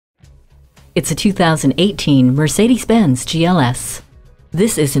It's a 2018 Mercedes-Benz GLS.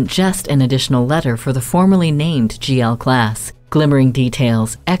 This isn't just an additional letter for the formerly named GL class. Glimmering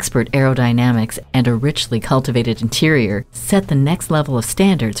details, expert aerodynamics, and a richly cultivated interior set the next level of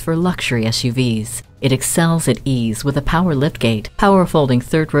standards for luxury SUVs. It excels at ease with a power liftgate, power folding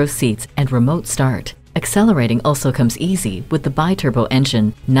third-row seats, and remote start. Accelerating also comes easy with the bi-turbo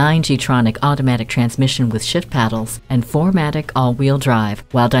engine, 9G-tronic automatic transmission with shift paddles, and 4MATIC all-wheel drive,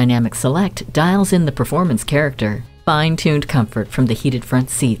 while Dynamic Select dials in the performance character. Fine-tuned comfort from the heated front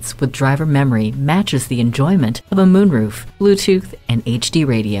seats with driver memory matches the enjoyment of a moonroof, Bluetooth, and HD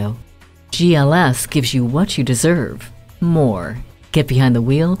radio. GLS gives you what you deserve. More. Get behind the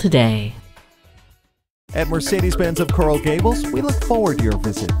wheel today. At Mercedes-Benz of Coral Gables, we look forward to your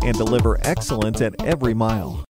visit and deliver excellence at every mile.